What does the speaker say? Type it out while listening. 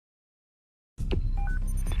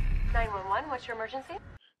911, what's your emergency?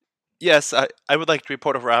 Yes, I would like to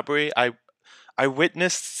report a robbery. I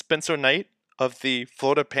witnessed Spencer Knight of the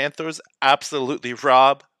Florida Panthers absolutely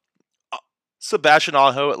rob Sebastian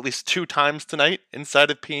Aho at least 2 times tonight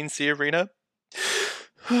inside of PNC Arena.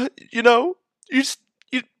 You know, you just,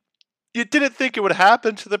 you you didn't think it would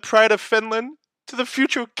happen to the pride of Finland, to the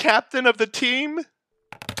future captain of the team.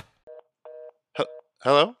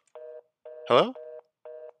 Hello? Hello?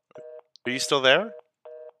 Are you still there?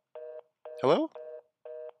 Hello?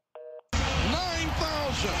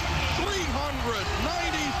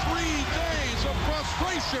 9,393 days of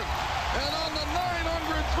frustration. And on the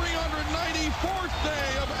 394th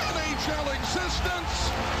day of NHL existence,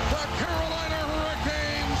 the Carolina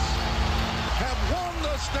Hurricanes have won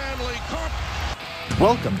the Stanley Cup.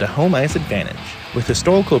 Welcome to Home Ice Advantage, with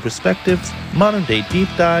historical perspectives, modern-day deep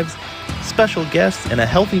dives, special guests, and a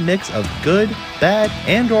healthy mix of good, bad,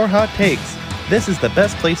 and/or hot takes. This is the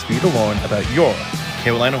best place for you to learn about your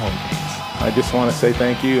Carolina Hurricanes. I just want to say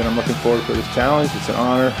thank you, and I'm looking forward for this challenge. It's an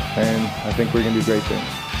honor, and I think we're going to do great things.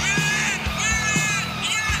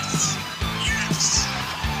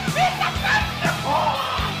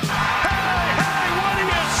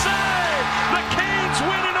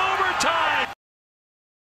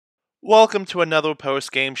 Welcome to another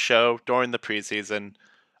post-game show during the preseason.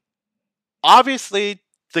 Obviously,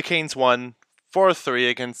 the Canes won 4-3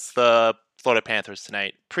 against the Florida Panthers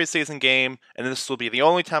tonight. Preseason game, and this will be the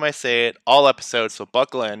only time I say it all episodes, so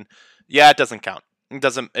buckle in. Yeah, it doesn't count. It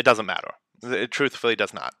doesn't matter. It truthfully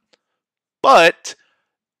does not. But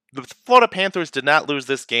the Florida Panthers did not lose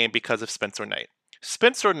this game because of Spencer Knight.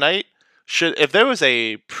 Spencer Knight should, if there was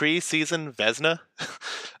a preseason Vezina,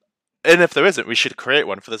 and if there isn't, we should create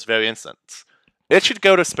one for this very instance. It should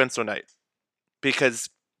go to Spencer Knight. Because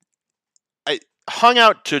I hung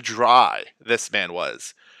out to dry, this man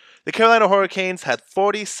was. The Carolina Hurricanes had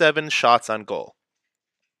 47 shots on goal.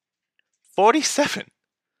 47!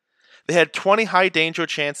 They had 20 high danger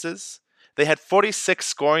chances. They had 46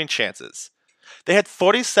 scoring chances. They had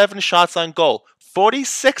 47 shots on goal.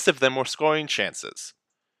 46 of them were scoring chances.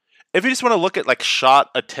 If you just want to look at like shot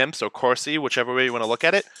attempts or Corsi, whichever way you want to look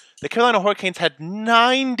at it, the Carolina Hurricanes had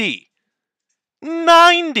 90.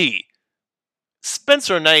 90!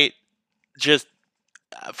 Spencer Knight just,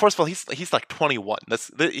 first of all, he's like 21.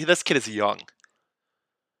 This kid is young.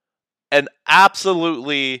 And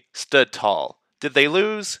absolutely stood tall. Did they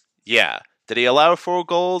lose? Yeah. Did he allow 4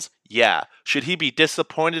 goals? Yeah. Should he be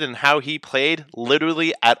disappointed in how he played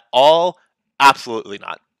literally at all? Absolutely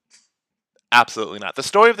not. Absolutely not. The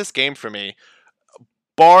story of this game for me,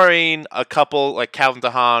 barring a couple like Calvin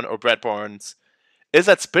DeHaan or Brett Barnes, is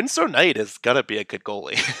that Spencer Knight is gonna be a good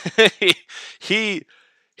goalie. he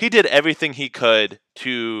did everything he could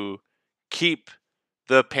to keep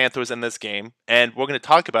the Panthers in this game, and we're going to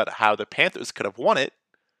talk about how the Panthers could have won it,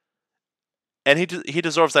 and he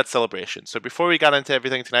deserves that celebration. So before we got into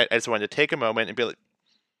everything tonight, I just wanted to take a moment and be like,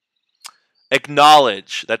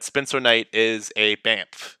 acknowledge that Spencer Knight is a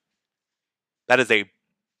BAMF. That is a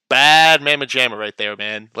bad mamma jamma right there,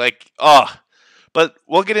 man. Like, oh. But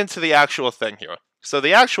we'll get into the actual thing here. So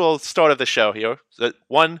the actual start of the show here,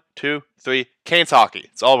 1, 2, 3, Canes hockey.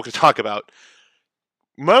 It's all we're going to talk about.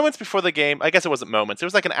 Moments before the game, I guess it wasn't moments, it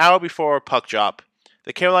was like an hour before puck drop,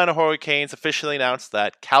 the Carolina Hurricanes officially announced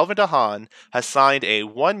that Calvin DeHaan has signed a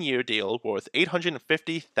 1-year deal worth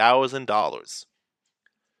 $850,000.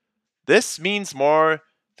 This means more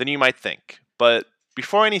than you might think, but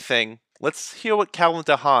before anything, let's hear what Calvin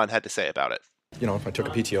DeHaan had to say about it. You know, I took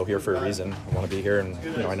a PTO here for a reason. I want to be here, and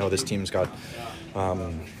I know this team's got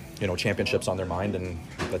championships on their mind, and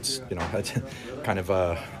that's that's kind of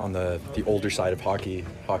on the older side of hockey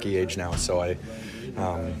age now. So I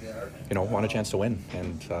want a chance to win,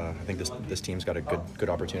 and I think this team's got a good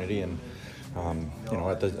opportunity, and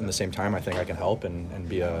in the same time, I think I can help and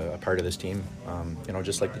be a part of this team.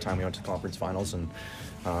 Just like the time we went to the conference finals, and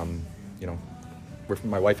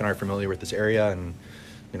my wife and I are familiar with this area, and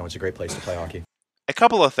it's a great place to play hockey. A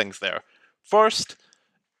couple of things there. First,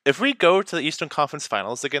 if we go to the Eastern Conference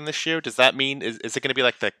Finals again this year, does that mean, is it going to be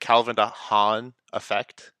like the Calvin DeHaan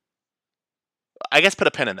effect? I guess put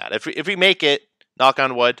a pin in that. If we make it, knock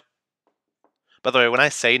on wood. By the way, when I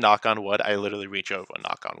say knock on wood, I literally reach over and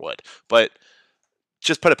knock on wood. But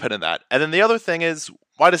just put a pin in that. And then the other thing is,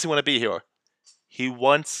 why does he want to be here? He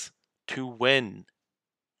wants to win.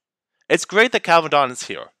 It's great that Calvin DeHaan is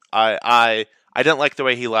here. I didn't like the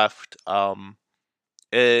way he left. I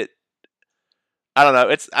don't know.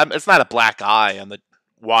 It's not a black eye on the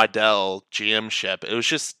Waddell GM ship. It was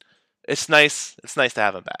just, it's nice. It's nice to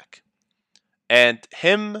have him back, and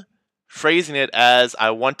him phrasing it as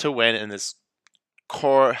 "I want to win" in this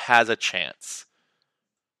core has a chance.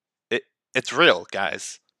 It's real,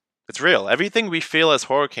 guys. It's real. Everything we feel as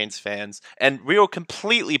Hurricanes fans, and we are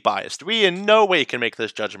completely biased. We in no way can make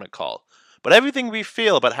this judgment call. But everything we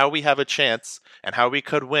feel about how we have a chance and how we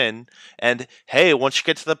could win, and hey, once you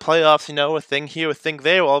get to the playoffs, a thing here, a thing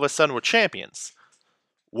there, all of a sudden we're champions.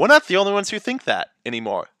 We're not the only ones who think that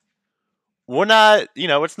anymore. We're not,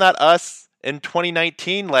 it's not us in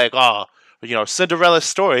 2019 like, Cinderella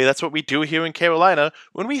story, that's what we do here in Carolina,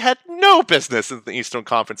 when we had no business in the Eastern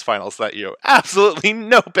Conference Finals that year. Absolutely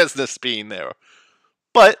no business being there.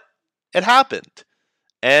 But it happened.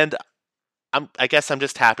 And I guess I'm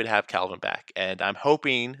just happy to have Calvin back. And I'm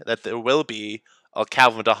hoping that there will be a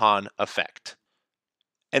Calvin DeHaan effect.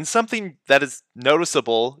 And something that is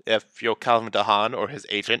noticeable if you're Calvin DeHaan or his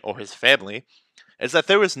agent or his family is that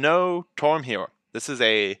there is no term here. This is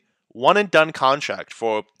a one-and-done contract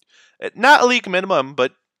for not a league minimum,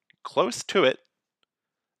 but close to it.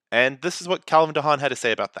 And this is what Calvin DeHaan had to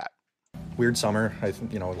say about that. Weird summer. I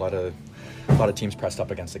think, a lot of teams pressed up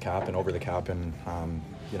against the cap and over the cap, and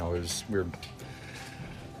it was weird.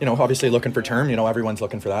 Obviously looking for term. Everyone's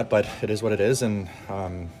looking for that, but it is what it is. And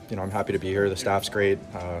I'm happy to be here. The staff's great.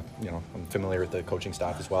 I'm familiar with the coaching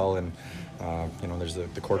staff as well, and there's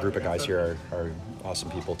the core group of guys here are awesome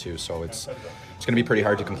people too. So it's going to be pretty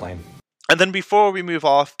hard to complain. And then before we move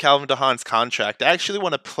off Calvin DeHaan's contract, I actually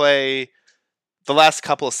want to play the last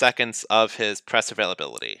couple of seconds of his press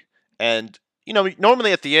availability. And,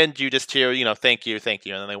 normally at the end you just hear, thank you, and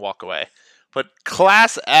then they walk away. But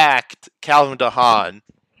class act Calvin DeHaan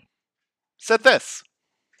said this.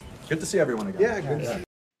 Good to see everyone again. Yeah, good to see.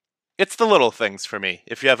 It's the little things for me,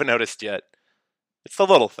 if you haven't noticed yet. It's the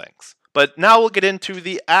little things. But now we'll get into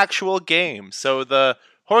the actual game. So the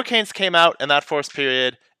Hurricanes came out in that first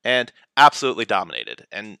period and absolutely dominated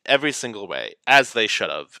in every single way, as they should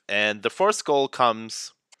have. And the first goal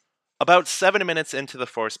comes about 7 minutes into the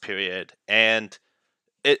first period, and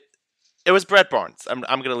it was Brett Barnes. I'm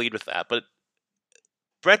going to lead with that, but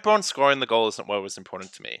Brett Barnes scoring the goal isn't what was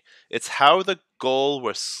important to me. It's how the goal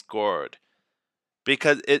was scored.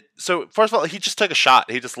 Because so first of all, he just took a shot.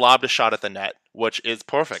 He just lobbed a shot at the net, which is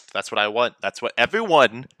perfect. That's what I want. That's what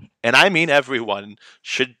everyone, and I mean everyone,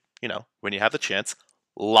 should, when you have the chance,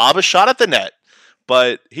 lob a shot at the net.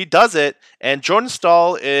 But he does it, and Jordan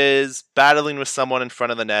Staal is battling with someone in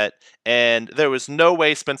front of the net, and there was no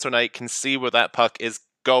way Spencer Knight can see where that puck is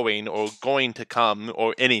going or going to come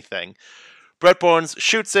or anything. Brett Barnes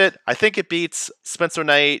shoots it. I think it beats Spencer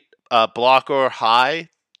Knight blocker high.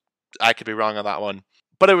 I could be wrong on that one.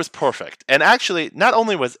 But it was perfect. And actually, not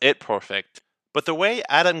only was it perfect, but the way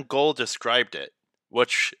Adam Gold described it,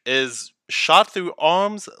 which is shot through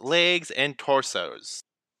arms, legs, and torsos.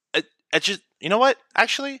 It just, you know what?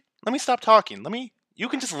 Actually, let me stop talking. You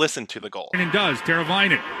can just listen to the goal. And does.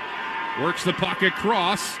 Teravainen works the puck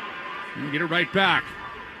across and get it right back.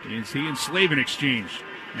 It's he and Slavin exchange.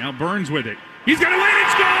 Now Burns with it. He's got to win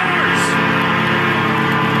and scores!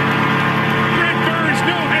 Brent Burns,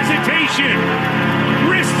 no hesitation.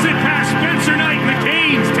 Wrists it past Spencer Knight, and the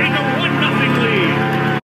Canes take a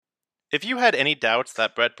 1-0 lead. If you had any doubts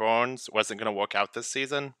that Brett Barnes wasn't going to work out this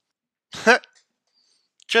season,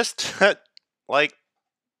 just,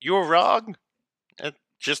 you were wrong.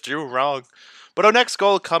 You were wrong. But our next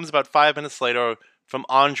goal comes about 5 minutes later from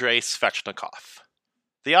Andrei Svechnikov.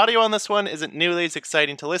 The audio on this one isn't nearly as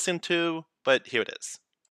exciting to listen to, but here it is.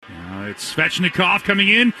 It's Svechnikov coming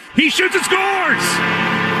in. He shoots and scores!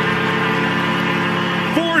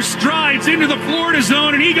 4 strides into the Florida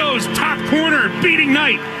zone, and he goes top corner, beating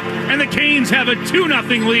Knight. And the Canes have a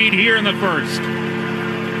 2-0 lead here in the first.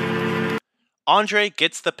 Andre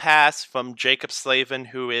gets the pass from Jacob Slavin,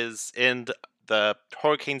 who is in the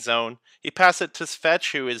Hurricane zone. He passes it to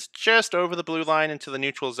Svech, who is just over the blue line into the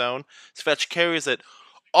neutral zone. Svech carries it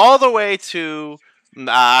all the way to,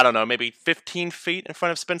 maybe 15 feet in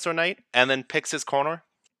front of Spencer Knight, and then picks his corner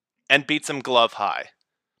and beats him glove high.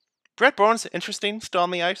 Brett Barnes, interesting, still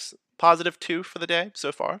on the ice. +2 for the day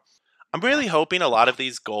so far. I'm really hoping a lot of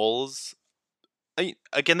these goals,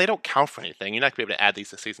 again, they don't count for anything. You're not going to be able to add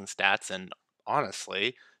these to season stats, and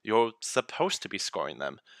honestly, you're supposed to be scoring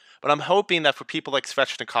them. But I'm hoping that for people like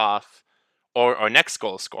Svechnikov or our next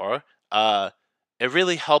goal scorer, it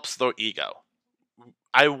really helps their ego.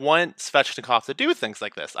 I want Svechnikov to do things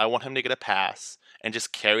like this. I want him to get a pass and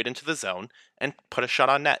just carry it into the zone and put a shot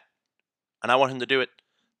on net. And I want him to do it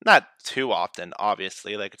not too often,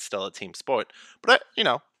 obviously, like it's still a team sport. But,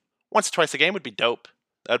 once or twice a game would be dope.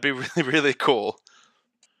 That'd be really, really cool.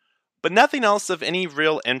 But nothing else of any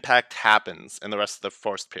real impact happens in the rest of the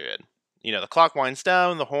first period. The clock winds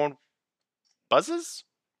down, the horn buzzes?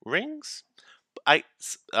 Rings? I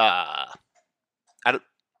don't,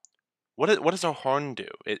 what does a horn do?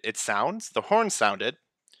 It sounds. The horn sounded,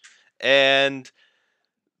 and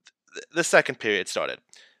the second period started.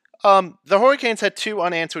 The Hurricanes had 2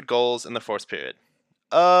 unanswered goals in the first period.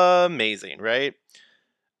 Amazing, right?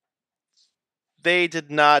 They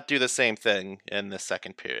did not do the same thing in the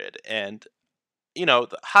second period. And,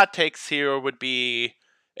 the hot takes here would be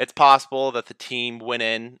it's possible that the team went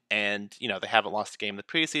in and, they haven't lost a game in the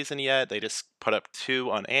preseason yet. They just put up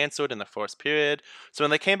 2 unanswered in the first period. So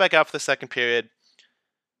when they came back out for the second period,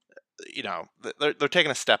 they're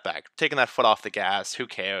taking a step back, taking that foot off the gas. Who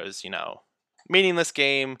cares, Meaningless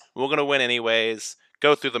game. We're going to win anyways.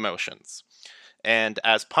 Go through the motions. And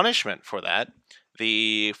as punishment for that,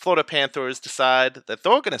 the Florida Panthers decide that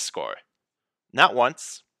they're going to score. Not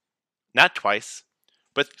once, not twice,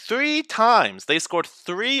 but 3 times. They scored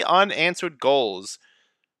 3 unanswered goals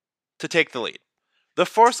to take the lead. The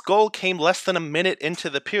first goal came less than a minute into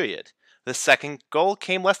the period. The second goal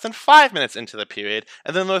came less than 5 minutes into the period.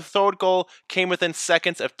 And then the third goal came within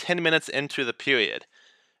seconds of 10 minutes into the period.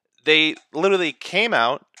 They literally came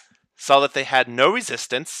out, saw that they had no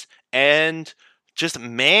resistance, and just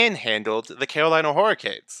manhandled the Carolina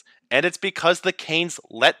Hurricanes. And it's because the Canes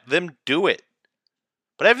let them do it.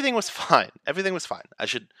 But everything was fine. Everything was fine. I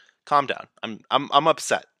should calm down. I'm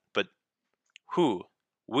upset. But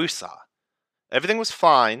woosah. Everything was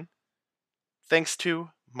fine thanks to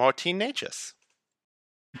Martin Necas.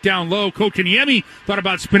 Down low, Kotkaniemi thought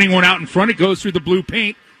about spinning one out in front. It goes through the blue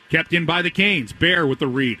paint. Kept in by the Canes. Bear with the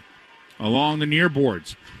read. Along the near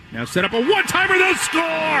boards. Now set up a one-timer, they'll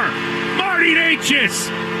score! Marty Necas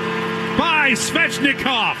by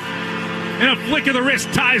Svechnikov. And a flick of the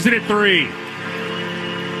wrist ties it at 3.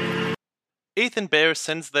 Ethan Bear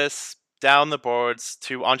sends this down the boards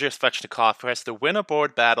to Andrei Svechnikov, who has to win a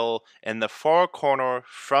board battle in the far corner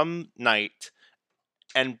from Knight,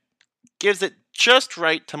 and gives it just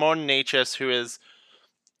right to Martin Necas, who is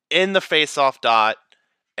in the face-off dot,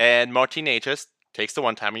 and Martin Necas takes the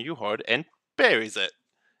one-timer you heard and buries it.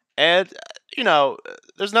 And,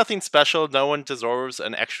 there's nothing special. No one deserves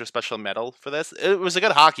an extra special medal for this. It was a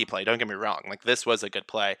good hockey play, don't get me wrong. This was a good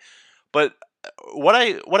play. But what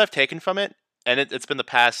I've taken from it, and it's been the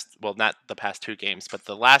past, well, not the past 2 games, but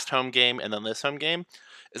the last home game and then this home game,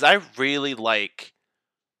 is I really like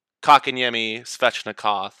Kotkaniemi,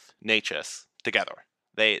 Svechnikov, Necas together.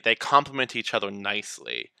 They complement each other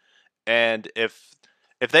nicely. And if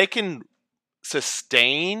they can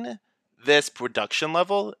sustain this production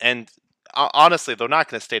level, and honestly, they're not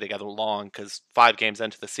going to stay together long, because 5 games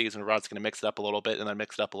into the season, Rod's going to mix it up a little bit, and then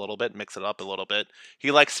mix it up a little bit, mix it up a little bit.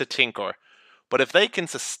 He likes to tinker. But if they can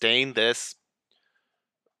sustain this,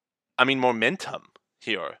 momentum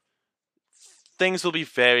here, things will be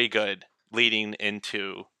very good leading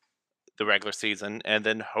into the regular season, and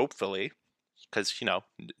then hopefully, because,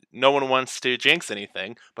 no one wants to jinx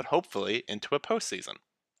anything, but hopefully into a postseason.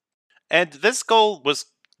 And this goal was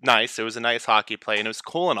nice. It was a nice hockey play, and it was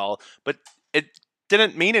cool and all, but it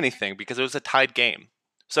didn't mean anything because it was a tied game.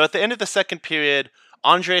 So at the end of the second period,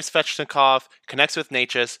 Andrei Svechnikov connects with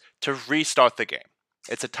Necas to restart the game.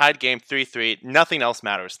 It's a tied game, 3-3. Nothing else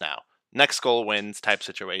matters now. Next goal wins type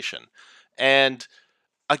situation. And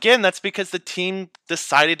again, that's because the team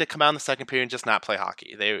decided to come out in the second period and just not play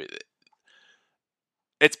hockey.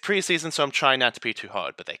 It's preseason, so I'm trying not to be too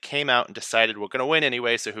hard, but they came out and decided we're going to win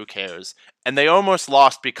anyway, so who cares? And they almost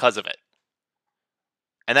lost because of it.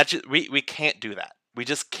 And that's just, we can't do that. We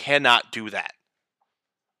just cannot do that.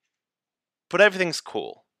 But everything's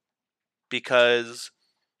cool, because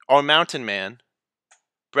our mountain man,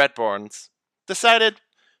 Brett Burns, decided,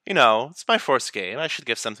 it's my first game. I should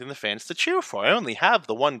give something the fans to cheer for. I only have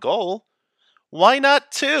the 1 goal. Why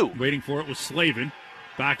not 2? Waiting for it was Slavin.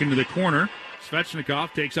 Back into the corner.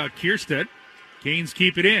 Svechnikov takes out Kierstead. Canes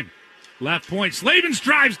keep it in. Left point. Slavin's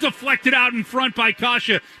drives deflected out in front by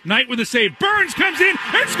Kasha. Knight with a save. Burns comes in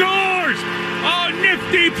and scores! Oh,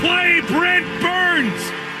 nifty play, Brent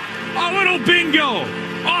Burns! A little bingo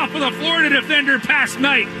off of the Florida defender past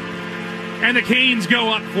Knight. And the Canes go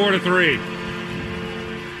up 4-3.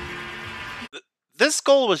 This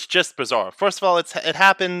goal was just bizarre. First of all, it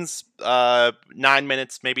happens 9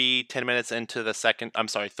 minutes, maybe 10 minutes into the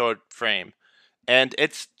third frame. And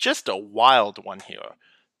it's just a wild one here.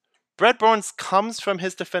 Brett Burns comes from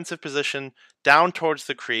his defensive position down towards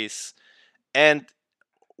the crease, and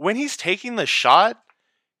when he's taking the shot,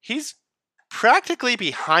 he's practically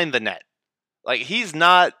behind the net. He's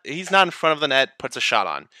not in front of the net, puts a shot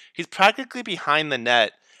on. He's practically behind the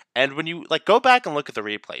net, and when you go back and look at the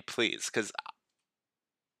replay, please, because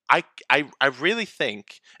I really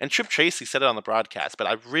think, and Trip Tracy said it on the broadcast, but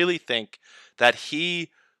I really think that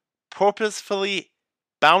he purposefully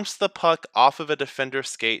bounced the puck off of a defender's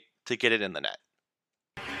skate to get it in the net.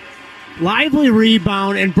 Lively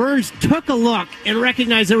rebound, and Burns took a look and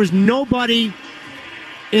recognized there was nobody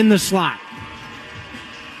in the slot.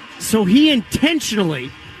 So I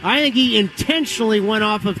think he intentionally went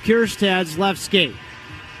off of Kjærstad's left skate.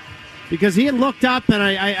 Because he had looked up, and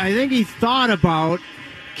I think he thought about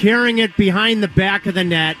carrying it behind the back of the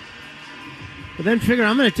net, but then figured,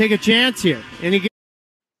 I'm going to take a chance here. And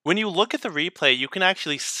when you look at the replay, you can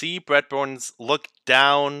actually see Brett Burns look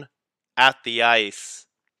down at the ice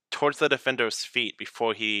towards the defender's feet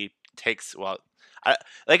before he takes,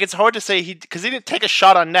 it's hard to say because he didn't take a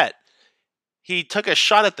shot on net. He took a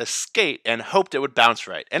shot at the skate and hoped it would bounce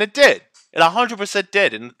right. And it did. It 100%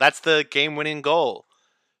 did. And that's the game-winning goal.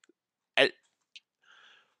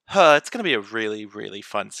 It's going to be a really, really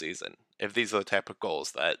fun season if these are the type of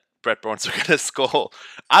goals that Brett Burns are going to score.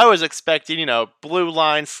 I was expecting, blue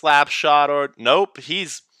line, slap shot, or nope.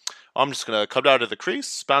 I'm just going to come down to the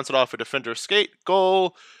crease, bounce it off a defender's skate,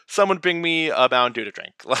 goal. Someone bring me a Mountain Dew to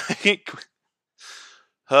drink.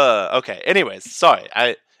 Okay. Anyways, sorry.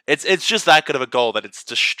 It's just that good of a goal that it's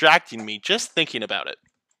distracting me just thinking about it.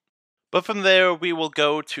 But from there, we will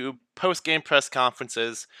go to post-game press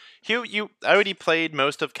conferences. Here, you already played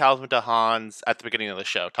most of Calvin DeHaan's at the beginning of the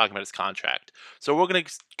show, talking about his contract. So we're going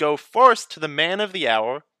to go first to the man of the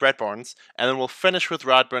hour, Brett Burns, and then we'll finish with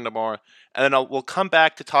Rod Brind'Amour, and then we'll come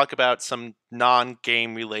back to talk about some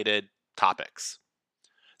non-game related topics.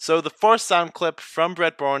 So the first sound clip from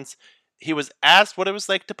Brett Burns, he was asked what it was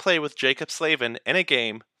like to play with Jaccob Slavin in a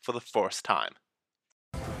game for the first time.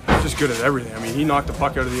 Just good at everything. I mean, he knocked the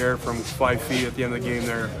puck out of the air from 5 feet at the end of the game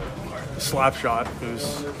there. The slap shot.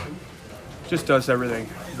 Just does everything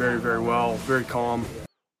very, very well, very calm.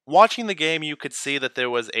 Watching the game, you could see that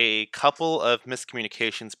there was a couple of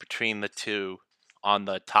miscommunications between the two on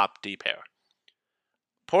the top D pair.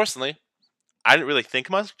 Personally, I didn't really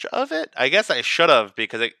think much of it. I guess I should have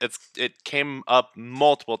because it came up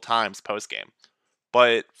multiple times post-game.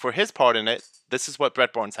 But for his part in it, this is what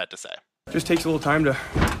Brett Burns had to say. Just takes a little time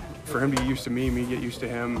for him to get used to me get used to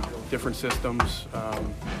him, different systems.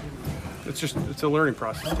 It's a learning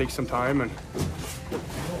process. It takes some time,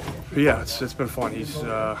 but yeah, it's been fun. He's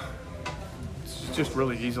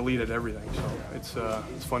elite at everything. So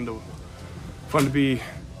it's fun to be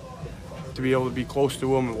able to be close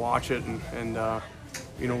to him and watch it and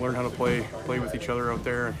learn how to play with each other out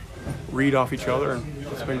there and read off each other, and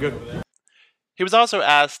it's been good. He was also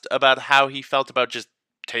asked about how he felt about just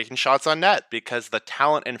taking shots on net because the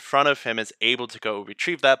talent in front of him is able to go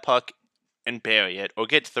retrieve that puck and bury it, or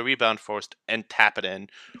get to the rebound first and tap it in,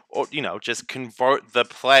 or just convert the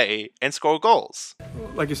play and score goals.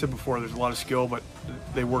 Like I said before, there's a lot of skill, but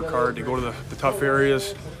they work hard. They go to the tough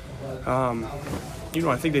areas.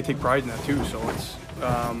 I think they take pride in that too. So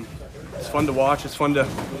it's fun to watch. It's fun to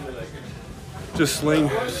just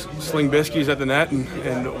sling biscuits at the net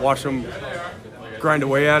and watch them grind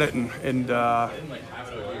away at it and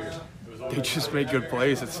they just make good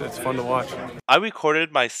plays. It's fun to watch. I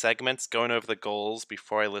recorded my segments going over the goals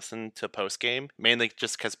before I listened to postgame, mainly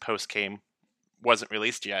just because postgame wasn't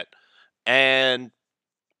released yet. And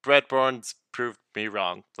Brett Burns proved me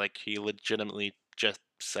wrong. Like, he legitimately just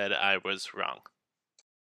said I was wrong.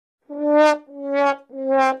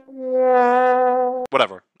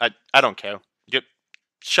 Whatever. I don't care.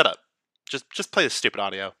 Shut up. Just play the stupid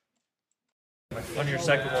audio. On your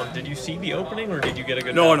second one, did you see the opening or did you get a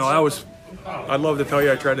good bounce? I'd love to tell you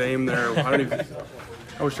I tried to aim there.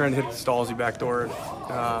 I was trying to hit the Stalzy back door.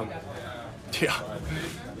 Yeah,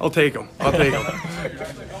 I'll take him.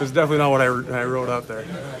 It's definitely not what I wrote up there.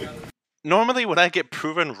 Normally when I get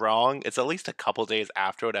proven wrong, it's at least a couple days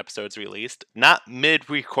after an episode's released, not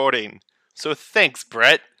mid-recording. So thanks,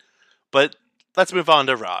 Brett. But let's move on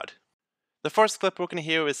to Rod. The first clip we're going to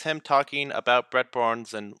hear is him talking about Brett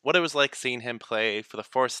Burns and what it was like seeing him play for the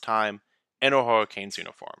first time in a Hurricanes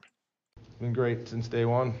uniform. Been great since day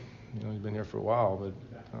one. He's been here for a while, but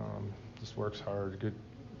just works hard.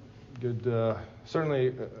 Good.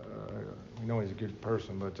 Certainly, we know he's a good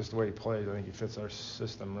person, but just the way he plays, I think he fits our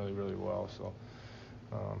system really, really well. So,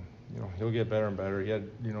 he'll get better and better. He had,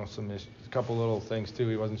 some issues, a couple little things too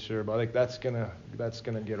he wasn't sure about. I think that's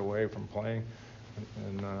gonna get away from playing,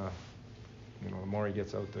 and the more he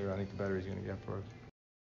gets out there, I think the better he's gonna get for us.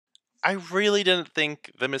 I really didn't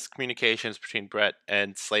think the miscommunications between Brett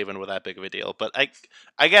and Slavin were that big of a deal, but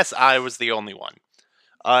I guess I was the only one.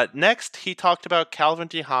 Next, he talked about Calvin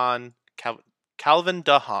DeHaan. Calvin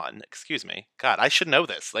DeHaan. Excuse me. God, I should know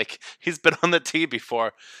this. Like, he's been on the team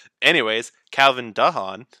before. Anyways, Calvin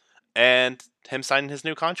DeHaan and him signing his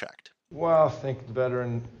new contract. Well, I think the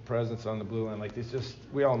veteran presence on the blue line, like, it's just,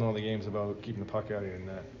 we all know the game's about keeping the puck out of your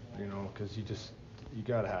net, you know, because you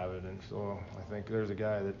got to have it. And so I think there's a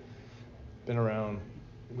guy that been around.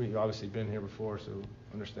 We've obviously been here before, so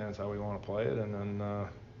understands how we want to play it. And then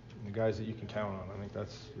the guys that you can count on. I think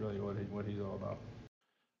that's really what he's all about.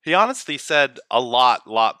 He honestly said a lot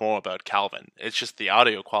more about Calvin. It's just the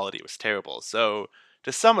audio quality was terrible. So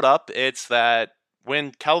to sum it up, it's that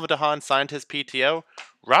when Calvin DeHaan signed his PTO,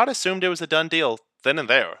 Rod assumed it was a done deal then and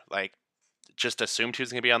there. Like, just assumed he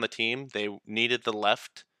was going to be on the team. They needed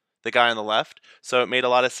the guy on the left, so it made a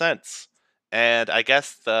lot of sense. And I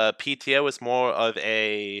guess the PTO was more of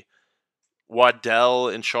a Waddell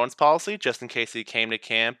insurance policy, just in case he came to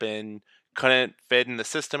camp and couldn't fit in the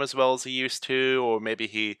system as well as he used to, or maybe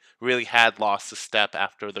he really had lost a step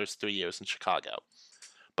after those 3 years in Chicago.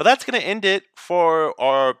 But that's going to end it for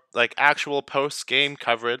our actual post-game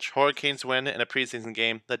coverage. Hurricanes win in a preseason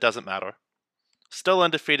game that doesn't matter. Still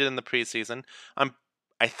undefeated in the preseason.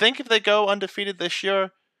 I think if they go undefeated this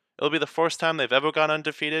year, it'll be the first time they've ever gone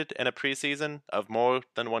undefeated in a preseason of more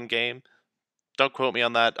than one game. Don't quote me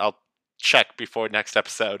on that. I'll check before next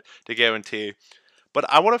episode to guarantee. But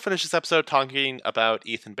I want to finish this episode talking about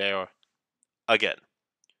Ethan Bear again.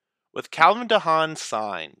 With Calvin DeHaan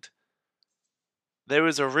signed, there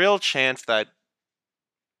is a real chance that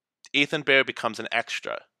Ethan Bear becomes an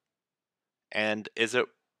extra. And is it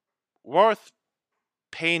worth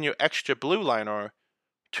paying your extra blue liner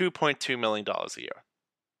 $2.2 million a year?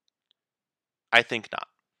 I think not.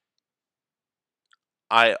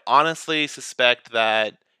 I honestly suspect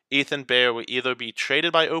that Ethan Bear will either be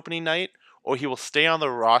traded by opening night or he will stay on the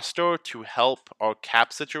roster to help our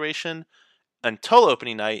cap situation until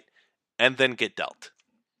opening night and then get dealt.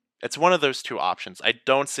 It's one of those two options. I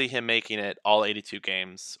don't see him making it all 82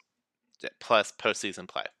 games plus postseason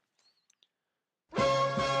play.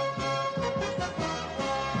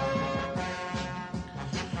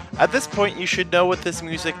 At this point, you should know what this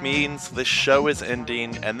music means. The show is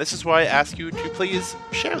ending, and this is why I ask you to please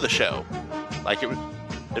share the show. Like it,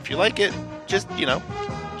 if you like it, just,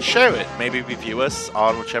 share it. Maybe review us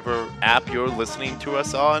on whichever app you're listening to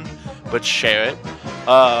us on, but share it.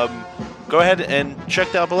 Go ahead and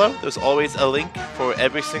check down below. There's always a link for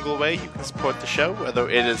every single way you can support the show, whether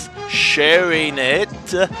it is sharing it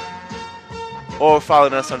or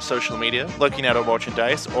following us on social media, looking at our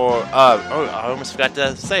merchandise, or, I almost forgot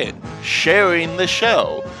to say it, sharing the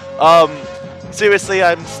show. Seriously,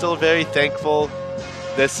 I'm still very thankful.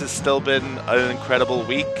 This has still been an incredible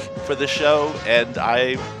week for the show, and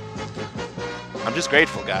I'm just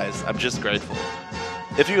grateful, guys. I'm just grateful.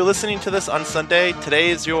 If you're listening to this on Sunday, today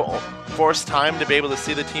is your first time to be able to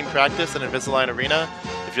see the team practice in Invisalign Arena.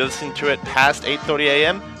 If you're listening to it past 8:30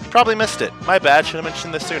 a.m., you probably missed it. My bad, should have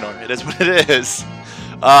mentioned this sooner. It is what it is.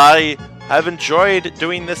 I have enjoyed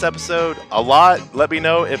doing this episode a lot. Let me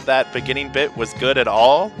know if that beginning bit was good at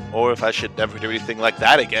all, or if I should never do anything like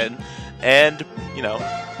that again. And,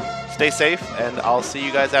 stay safe, and I'll see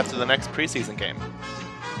you guys after the next preseason game.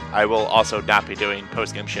 I will also not be doing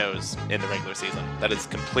post-game shows in the regular season. That is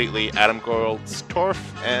completely Adam Gold's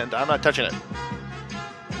turf, and I'm not touching it.